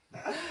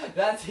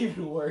 That's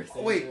even worse.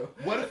 Wait, Andrew.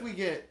 what if we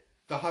get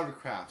the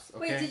hovercrafts? Okay.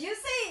 Wait, did you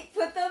say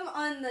put them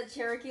on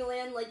theCherokee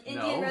land, like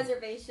Indian No.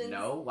 reservations?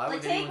 No, why Like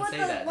would take anyone what say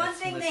the that? one That's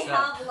thing they messed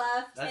up. have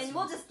left, That's- and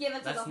we'll just give it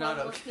to the that's not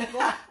homeless okay.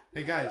 people.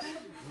 Hey guys,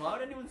 Why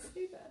would anyone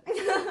say that?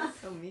 That's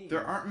so mean.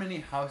 there aren't many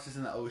houses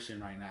in the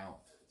ocean right now,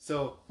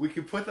 so we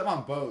could put them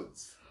on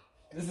boats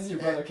This is your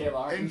brother, Kayla.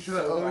 Aren't you into so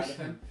the proud of ocean.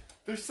 him?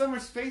 There's so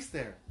much space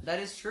there, That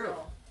is true.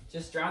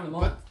 Just drown them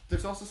all. but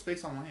there's also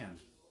space on land.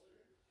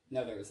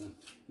 No, there isn't.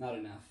 Not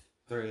enough.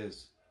 There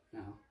is.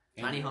 No.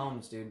 Tiny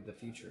homes, dude. The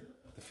future.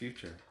 The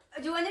future.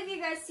 Do any of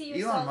you guys see Elon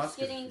yourselves Musk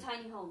is- getting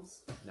tiny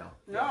homes? No.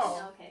 No.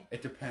 No, okay.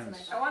 It depends.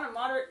 That's I want a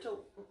moderate to,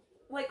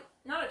 like,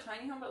 not a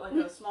tiny home, but like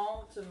a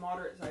small to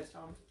moderate sized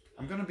home.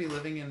 I'm gonna be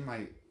living in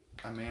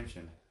a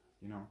mansion.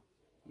 You know.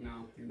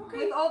 No. You're not.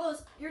 With all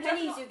those You're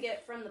pennies definitely- you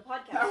get from the That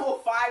podcast. whole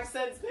 5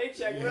 cents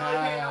paycheck really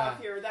paying Yeah. off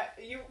here. That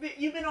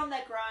you've been on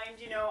that grind.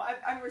 You know,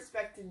 I'm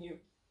respecting you.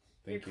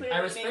 Thank You're you. I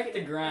clearly respect making the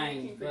it-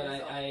 grind, making for but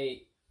yourself.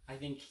 I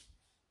think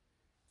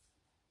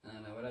I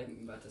don't know what I'm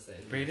about to say.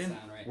 It doesn't Brayden,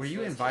 sound right, were so you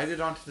let's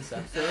invited onto this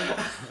episode?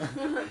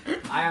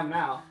 just- I am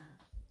now.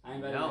 I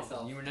invited No,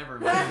 myself. you were never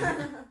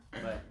invited.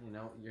 But you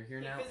know, you're here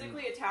He now.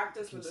 physically attacked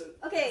us with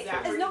a. Okay,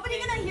 Zachary is nobody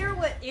thing. gonna hear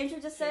what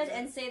Andrew just said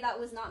and say that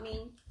was not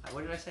mean?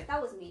 What did I say?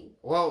 That was mean.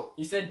 well,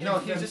 You said no,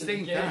 give he's them just to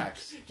stating give-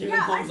 facts. Give Yeah,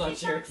 them homes I on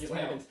say Cherokee facts too.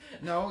 land.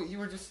 No, you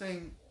were just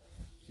saying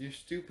you're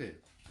stupid.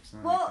 or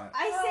something Well, like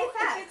I say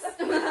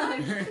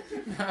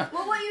facts. that.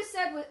 Well, what you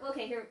said was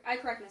okay. Here, I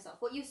correct myself.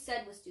 What you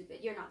said was stupid.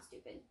 You're not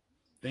stupid.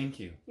 Thank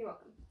you. You're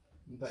welcome.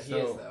 But he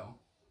So- is though.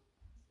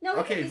 No. he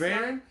Okay, can be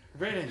smart.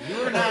 Brayden,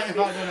 you were not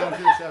invited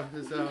onto this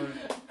episode.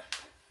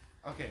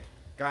 Okay,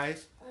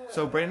 guys.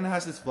 So Brayden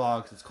has this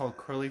vlog. It's called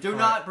Curly. Do Fry.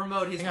 not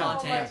promote his Hang on.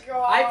 Oh my content.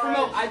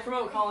 god. I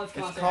promote Colin's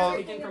content. called-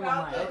 Speaking from my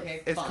mind.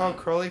 Okay, It's fine. called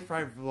Curly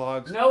Fry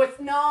Vlogs. No,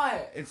 it's not.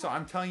 And so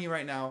I'm telling you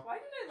right now, Why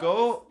did I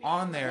go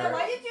on Yeah, there,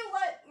 why did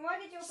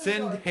you open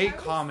send the door? hate I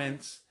was-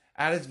 comments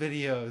at his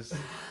videos,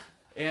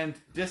 and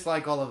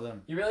dislike all of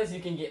them. You realize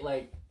you can get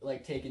like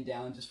taken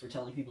down just for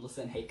telling people to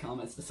send hate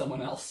comments to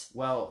someone else.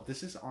 Well,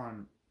 this is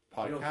on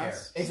We don't care.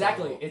 podcast.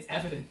 Exactly, So- it's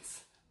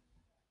evidence.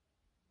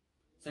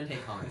 Send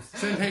hate comments.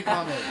 Send hate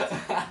comments.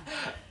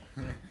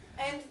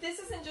 And this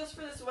isn't just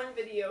for this one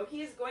video.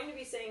 He is going to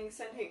be saying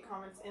send hate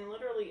comments in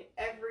literally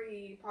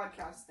every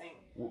podcast thing.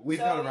 We've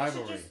so got a you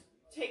rivalry. should just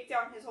take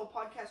down his whole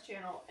podcast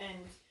channel and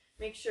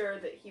make sure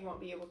that he won't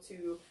be able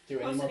to Do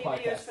any post more any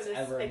videos podcasts for this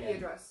ever IP again.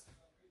 address.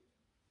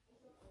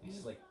 He's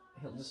just like,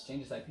 he'll just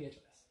change his IP address.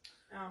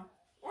 Oh.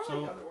 Or So-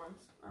 like other ones.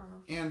 I don't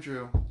know.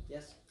 Andrew,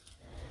 Yes.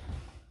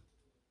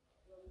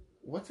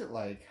 what's it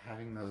like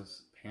having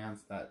those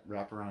pants that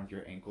wrap around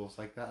your ankles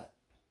like that?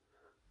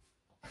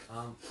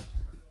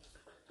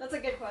 That's a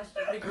good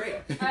question. Pretty great.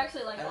 I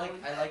actually like I that like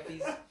one. I like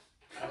these.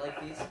 I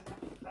like these.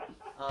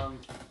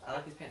 I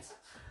like these pants.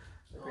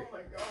 They're Oh great.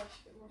 my gosh.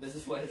 This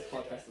is what his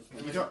podcast is You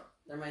going don't,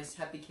 They're my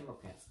happy camo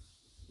pants.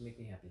 They make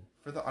me happy.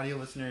 for the audio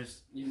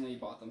listeners, Even though you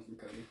bought them from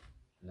Cody.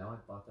 No, I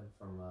bought them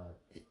from.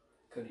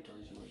 Cody told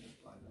you where to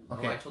buy them.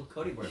 Okay. No, I told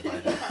Cody where to buy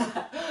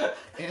them.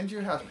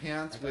 Andrew has I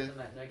pants got with. them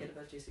at, did I get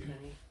them at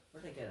JCPenney?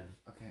 Where did I get them?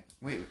 Okay,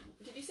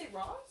 wait. Did you say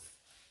Ross?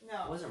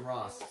 No. It wasn't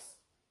Ross. It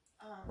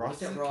was, Ross I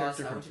is went a to Ross.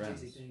 character I from went to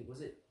Friends. JCPenney.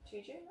 Was it?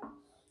 TJ? No?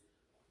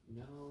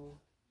 No.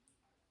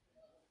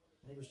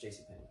 I think it was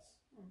JCPenney's.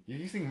 You're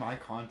using my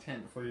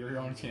content for your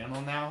own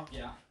channel now?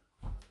 Yeah.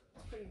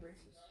 Pretty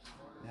racist.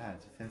 Yeah,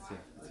 it's offensive.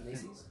 Was it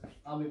Macy's?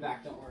 I'll be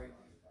back, don't worry.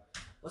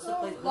 What's the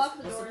Oh, place? lock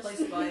the What's the doors.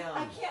 place by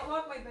I can't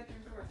lock my bedroom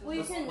door. Well,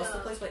 you What's, can, what's the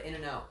uh, place by In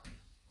and Out?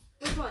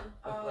 Which one?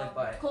 Like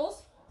by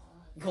Coles?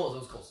 Coles. It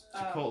was Coles.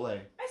 Chipotle.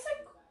 I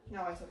said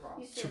no. I said Ross.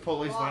 You said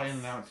Chipotle's by Ross. In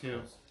and Out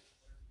too.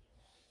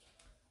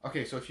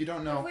 Okay, so if you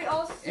don't know, If we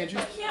all said Andrew-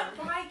 I can't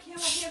buy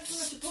camel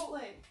pants from a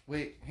Chipotle.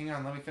 wait, hang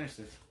on, let me finish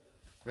this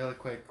really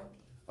quick.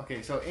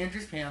 Okay, so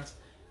Andrew's pants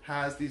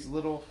has these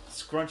little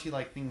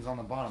scrunchy-like things on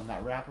the bottom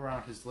that wrap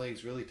around his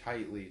legs really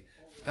tightly.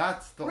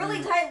 That's the really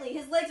only... tightly.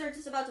 His legs are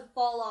just about to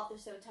fall off. They're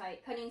so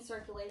tight, cutting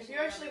circulation. If you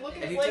actually look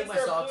at If his you legs, took my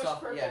they're socks bluish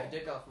off, purple. yeah, if you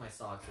took off my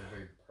socks, they're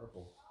very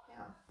purple.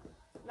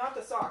 Not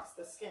the socks,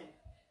 the skin.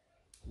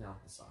 No,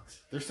 the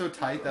socks. They're so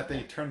tight that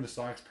they turn the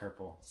socks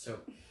purple. So,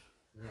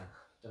 yeah,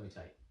 dummy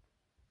tight.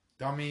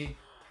 Dummy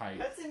tight.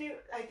 That's a new.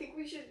 I think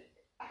we should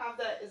have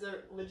that as a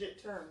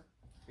legit term.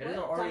 It is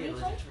What? already a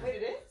Dummy legit tight? term. Wait,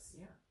 it is?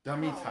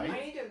 Dummy Oh, I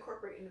tight? need to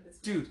incorporate into this.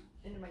 Dude,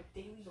 Into my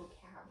daily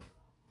vocab.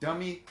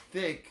 dummy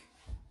thick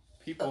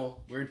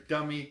people wear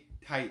dummy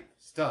tight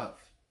stuff.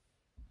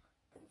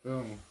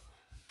 Boom.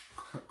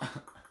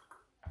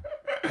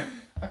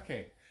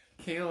 Okay,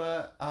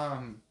 Kayla,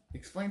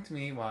 explain to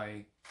me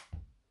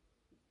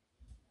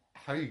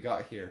how you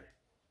got here.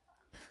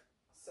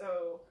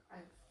 So,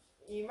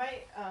 you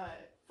might,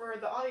 for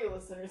the audio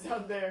listeners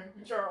out there,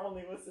 which are our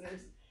only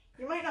listeners,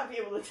 you might not be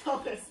able to tell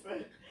this,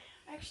 but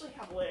I actually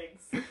have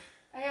legs.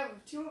 I have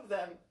 2 of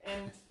them,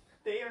 and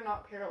they are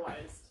not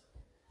paralyzed.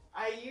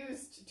 I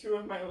used 2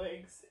 of my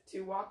legs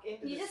to walk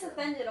into You this just room.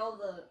 offended all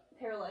the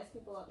paralyzed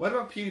people up What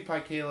about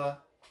PewDiePie, Kayla?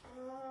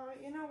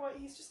 You know what?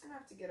 He's just gonna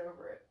have to get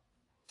over it.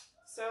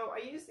 So, I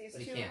use these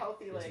But he 2 can't.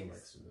 healthy He doesn't legs.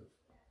 legs to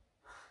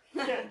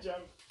move. Can't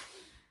jump.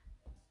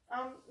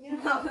 You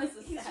know, That was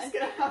he's sad. just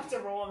gonna have to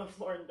roll on the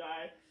floor and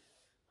die.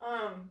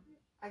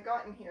 I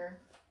got in here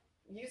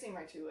using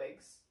my 2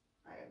 legs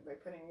by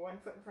putting one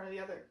foot in front of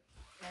the other,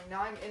 and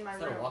now I'm in my Is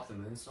that a room. Walk the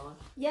Moon song?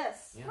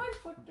 Yes. Yeah. One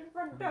foot in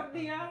front of the other.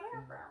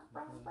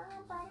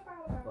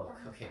 Well,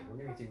 okay, we're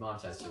gonna get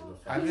demonetized here real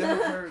I've fast.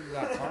 never heard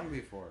that song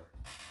before.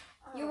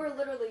 You were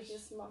literally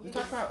just You mocking.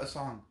 talk about a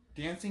song,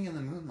 Dancing in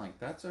the Moonlight.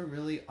 That's a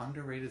really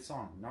underrated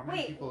song. Not many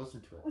Wait. people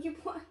listen to it. You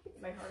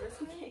My heart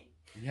is Okay.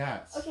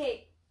 Yes.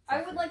 Okay.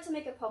 I would like to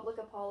make a public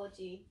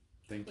apology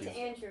Thank you. to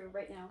Andrew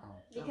right now. Oh.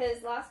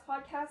 Because last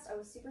podcast I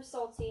was super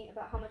salty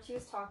about how much he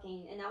was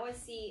talking, and now I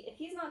see if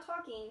he's not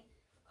talking,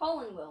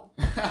 Colin will.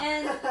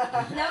 And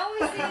now we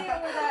see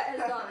where that has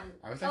gone.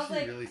 I was I was actually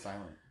like- really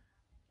silent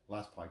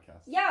last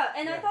podcast. Yeah,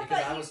 and I Yeah, thought because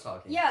that I you, was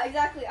talking. yeah,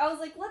 exactly. I was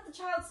like, let the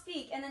child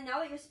speak, and then now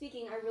that you're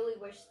speaking, I really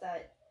wish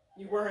that.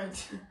 You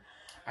weren't.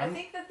 I I'm-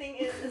 think the thing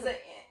is that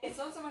it's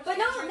not so much But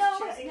no, Andrew's no,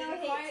 choosing no to be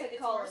hate quiet, to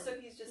it's more Colin. so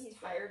he's just He's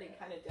tired and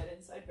kind of dead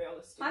inside by all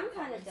the stupid I'm kinda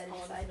comments dead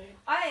Colin's inside. made.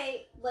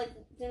 I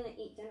didn't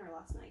eat dinner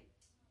last night,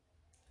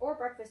 or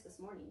breakfast this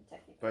morning,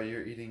 technically. But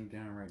you're eating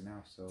dinner right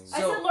now, so.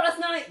 I So- said last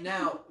night.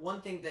 Now,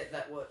 one thing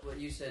that what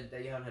you said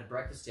that you haven't had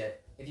breakfast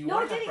yet. If you No, I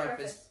want to did have eat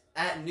breakfast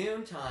at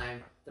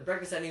noontime, the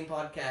Breakfast at Noon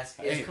podcast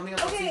Hey. is coming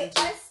up on Okay, season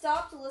 2. I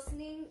stopped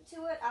listening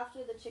to it after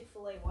the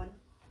Chick-fil-A one.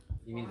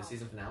 You mean the Wow.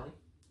 season finale?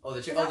 Oh, the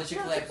No, Chick-fil-A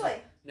Chick-fil-A.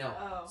 episode. No.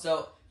 Oh.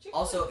 So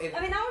also if I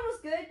mean, that one was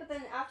good, but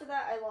then after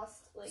that, I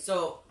lost like.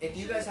 So, if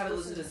you guys haven't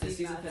listened to Listen the to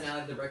Steve season Madsen.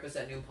 finale of the Breakfast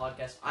at Noon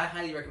podcast, I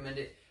highly recommend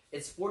it.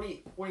 It's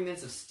 40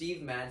 minutes of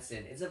Steve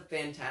Madsen. It's a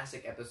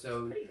fantastic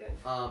episode. Pretty good.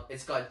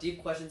 It's got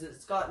deep questions.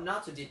 It's got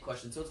not so deep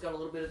questions. So it's got a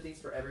little bit of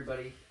things for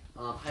everybody.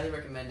 Highly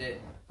recommend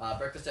it.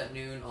 Breakfast at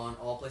Noon on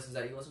all places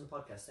that you listen to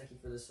podcasts. Thank you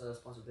for this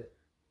sponsored bit.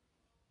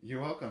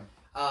 You're welcome.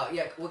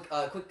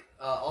 Quick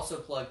also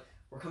plug.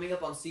 We're coming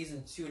up on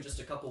season 2 in just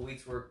a couple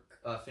weeks. We're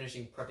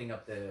finishing prepping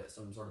up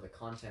some sort of the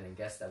content and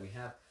guests that we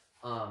have.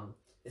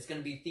 It's going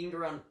to be themed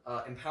around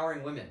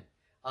empowering women.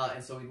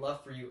 And so we'd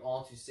love for you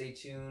all to stay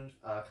tuned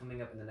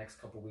coming up in the next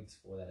couple weeks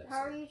for that episode.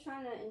 How are you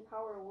trying to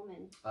empower a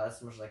woman? That's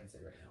as much as I can say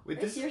right now. Wait,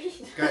 Are you this, serious?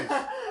 guys,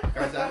 I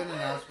have an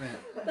announcement.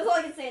 That's all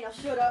I can say now.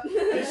 Shut up.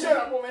 Hey, shut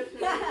up, woman.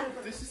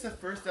 This is the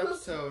first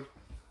episode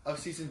of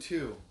season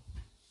 2.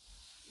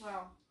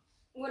 Wow.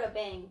 What a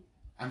bang.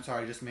 I'm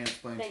sorry, I just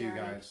mansplained to you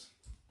Banger. guys.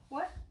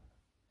 What?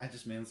 I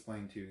just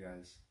mansplained to you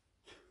guys.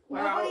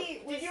 Wow.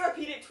 Nobody was- Did you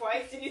repeat it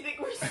twice? Did you think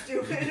we're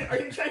stupid? Are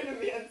you trying to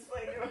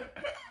mansplain to us?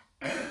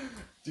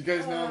 Do you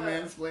guys know what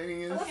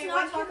mansplaining is? Let's Okay, not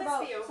when talk can about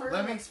this be over? something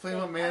Let me that's explain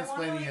what fake. I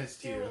wanna, mansplaining is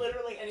to do you.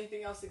 literally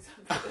anything else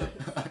except for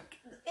this.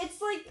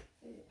 It's like,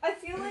 I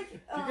feel like.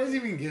 Do you guys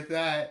even get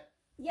that?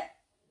 Yeah.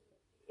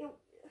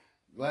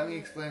 Let me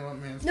explain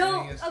what mansplaining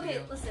No, is to okay,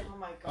 you. listen. Oh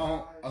my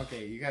god. Oh,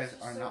 okay, you guys This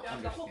is are so not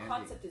dumb. The whole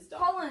understanding. concept is dumb.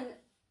 Colin,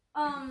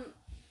 who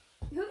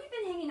have you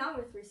been hanging out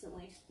with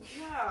recently?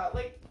 Yeah,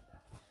 like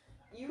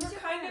you were Who's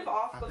your kind friend? of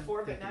off I've been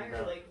before, but now thinking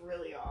you're about- like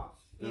really off.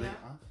 You Really? know?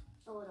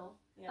 Huh? A little.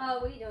 Yeah.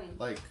 What are you doing?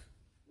 Like,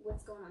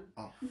 What's going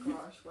on?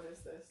 Gosh, what is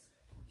this?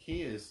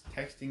 he is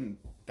texting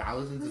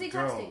thousands Who's of he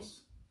girls texting?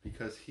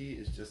 because he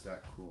is just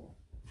that cool.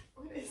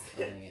 What is Oh,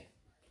 this? dang it.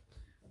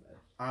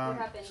 What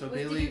happened? So Did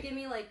Bailey, you give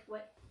me like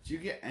what? do you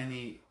get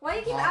any? Why do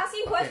you keep com-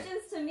 asking okay.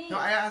 questions to me? No,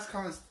 I ask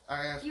comments.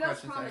 I ask you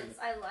ask questions. comments.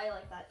 I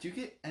like that. Do you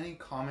get any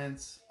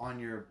comments on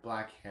your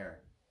black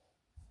hair?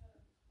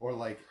 Or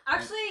like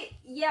Actually,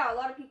 yeah, a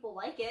lot of people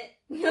like it.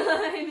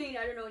 I mean,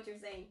 I don't know what you're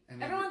saying.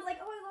 And Everyone's like,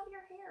 "Oh, I love your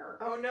hair."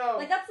 Oh no.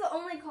 Like that's the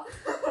only.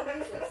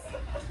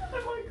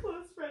 I'm like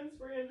close friends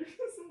for Andrews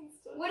and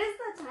stuff. What is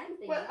the time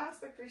thing? What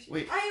aspect ratio?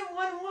 Wait. I am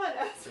 1-1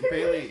 aspect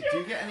Bailey, ratio. do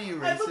you get any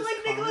racist I look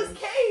like Nicolas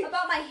comments? Cage.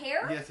 About my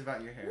hair? Yes,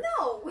 about your hair.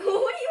 No. What are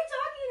you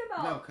talking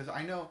about? No, because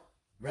I know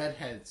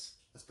redheads,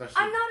 especially,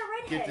 I'm not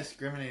a get redhead.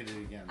 discriminated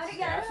against. I Yeah, I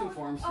yeah, have some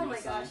forms for Oh you my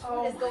to sign. gosh,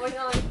 what is going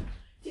on?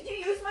 Did you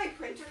use my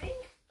printer ink?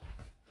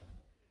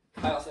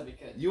 Kyle said we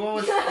could. You owe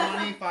us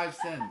 25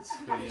 cents.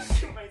 I'm Bailey. gonna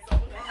shoot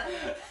myself in the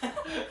head.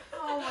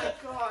 Oh my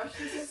gosh,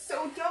 this is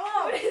so dumb.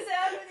 What is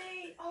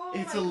happening? Oh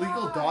It's my a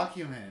legal God.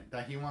 document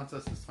that he wants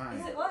us to sign.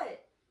 Is it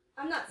what?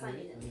 I'm not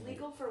signing it.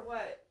 Legal for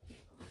what?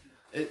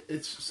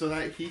 It's so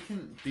that he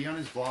can be on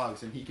his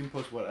vlogs and he can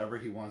post whatever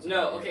he wants.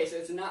 No, about okay, you. so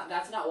it's not.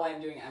 That's not why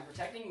I'm doing it. I'm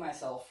protecting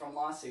myself from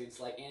lawsuits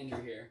like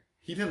Andrew here.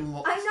 He didn't. I'm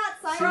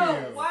not signing Bro,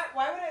 it. Why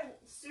would I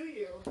sue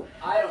you?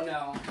 I don't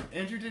know.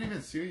 Andrew didn't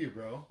even sue you,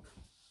 bro.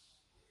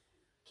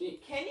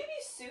 Can you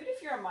be sued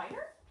if you're a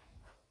minor?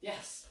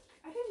 Yes,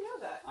 I didn't know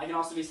that. I can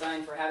also be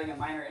signed for having a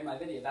minor in my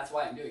video. That's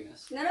why I'm doing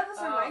this. None of us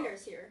are Oh.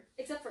 minors here,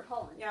 except for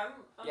Colin. Yeah,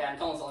 Yeah, and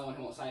Colin's the only one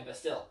who won't sign it, but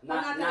still, I'm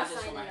not not gonna just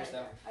sign for it minors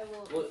either. though. I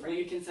will. Will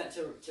you consent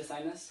to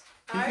sign this?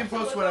 He I can have to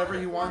post look whatever up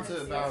he the wants form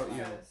and see about what it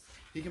you. says.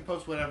 He can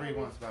post whatever he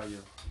wants about you.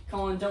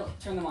 Colin, don't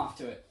turn them off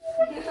to it.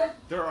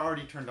 They're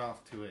already turned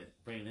off to it.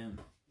 Brayden.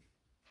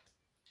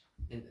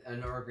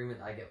 In our agreement,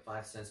 I get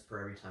 5 cents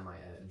per every time I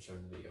edit and show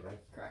the video, right?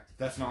 Correct.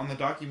 That's not on the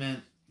document.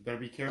 You better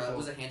be It careful.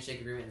 was a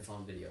handshake agreement. It's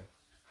on video.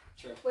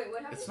 True. Wait,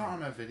 what happened? It's not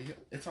on a video.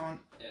 It's on.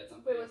 Yeah, it's on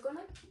Wait, video. what's going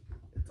on?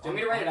 It's Do you want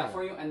me to write it out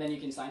for you, and then you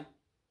can sign?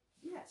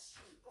 Yes.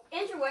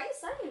 Andrew, why are you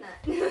signing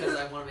that? Because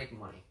I want to make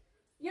money.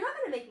 You're not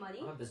gonna make money.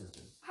 I'm a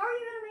businessman. How are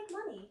you gonna make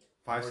money?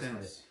 5 Where's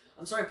cents.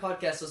 I'm sorry,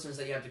 podcast listeners,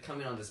 that you have to come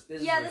in on this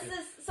business. Yeah, review. this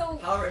is so.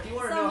 However, if you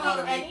want to know how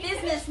to make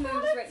business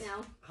moves right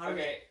now. how to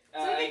make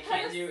Okay, So I because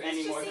can't do this any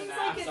just more than seems that.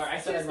 like I'm it's sorry. I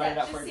said just I'd write it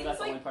that out for just you, but that's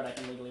the seems only part I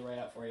can legally write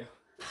out for you.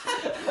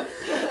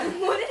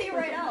 What did he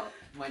write out?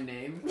 my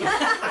name,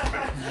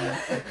 That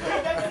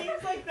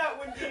seems like that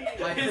would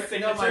be. my His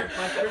no, my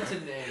signature.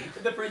 printed name.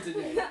 The printed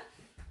name.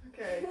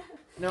 Okay.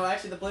 No,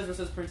 actually, the Blazer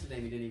says printed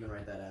name. You didn't even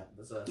write that out.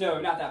 That's a, No,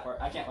 not that part.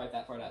 I can't write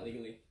that part out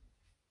legally.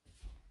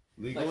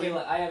 Like, Legally.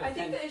 Kayla, I have a I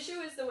think 10. the issue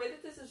is the way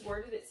that this is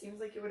worded. It seems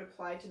like it would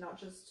apply to not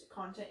just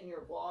content in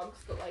your vlogs,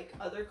 but like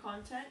other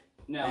content,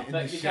 No, In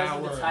but the because shower.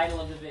 of the title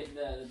of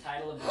the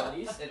title of the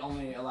release, it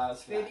only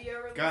allows for that. video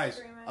release Guys,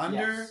 agreement.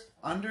 Yes.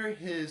 under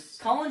his.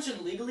 Colin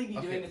should legally be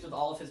Okay. doing this with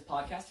all of his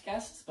podcast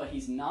guests, but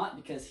he's not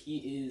because he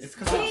is. It's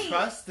because I Hey!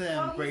 trust No,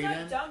 them, he's Brayden.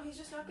 not dumb. He's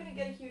just not going to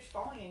get a huge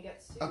following and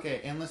get sued. Okay,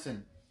 and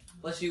listen.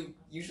 Plus, you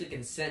usually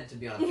consent to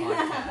be on a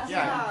podcast.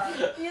 Yeah.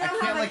 You I don't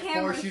can't have a like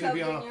camera force you to be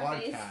shoved on a in your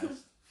face. podcast.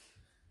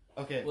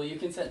 Okay, Will you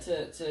consent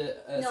to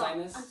No, sign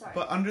this? I'm sorry.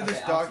 but under this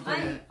Okay, I'll-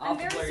 document, I'm I'll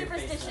blur very your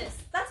face superstitious.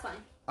 That's fine.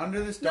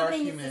 under this Nobody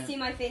needs to document, see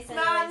my face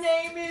My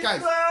anyways. name is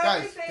guys,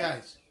 Blurryface.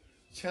 guys,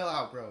 chill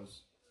out,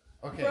 bros.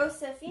 Okay,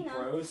 Rosefina.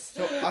 Bros.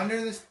 so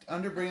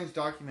under Brayden's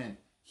document,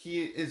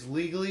 he is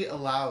legally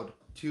allowed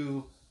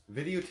to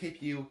videotape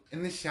you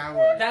in the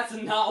shower, That's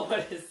not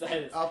what it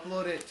says.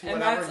 upload it to And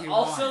whatever that's he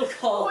also wants. Oh,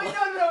 called. wait,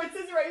 no, it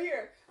says right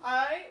here.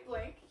 I,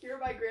 blank,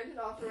 hereby granted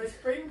authorized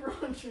Brayden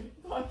Brauntree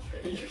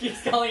You keep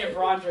calling it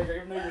Braun Trigger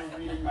even though you're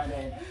reading my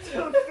name.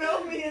 to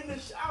film me in the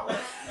shower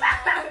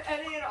at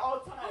any and all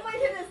times. Oh my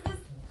goodness, this.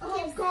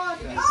 Oh, God.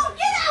 Oh,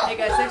 get out! Hey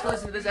guys, thanks for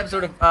listening to this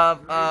episode of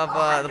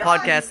the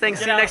podcast. Thanks.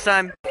 See you next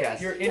time.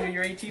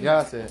 You're 18.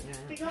 Yeah, that's it.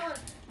 Be gone.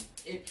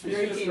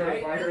 You're 18,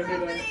 right? What's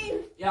happening?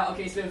 Yeah,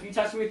 okay, so if you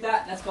touch me with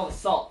that, that's called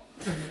assault.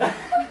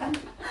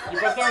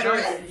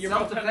 You're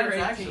both under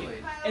 18.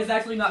 It's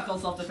actually not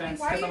called self-defense.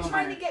 Why are you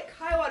trying to get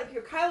Kyle out of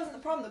here? Kyle isn't the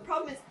problem. The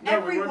problem is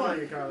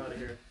everyone. Kyle out of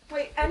here.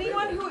 Wait,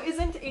 anyone who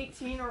isn't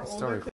 18 or older Story.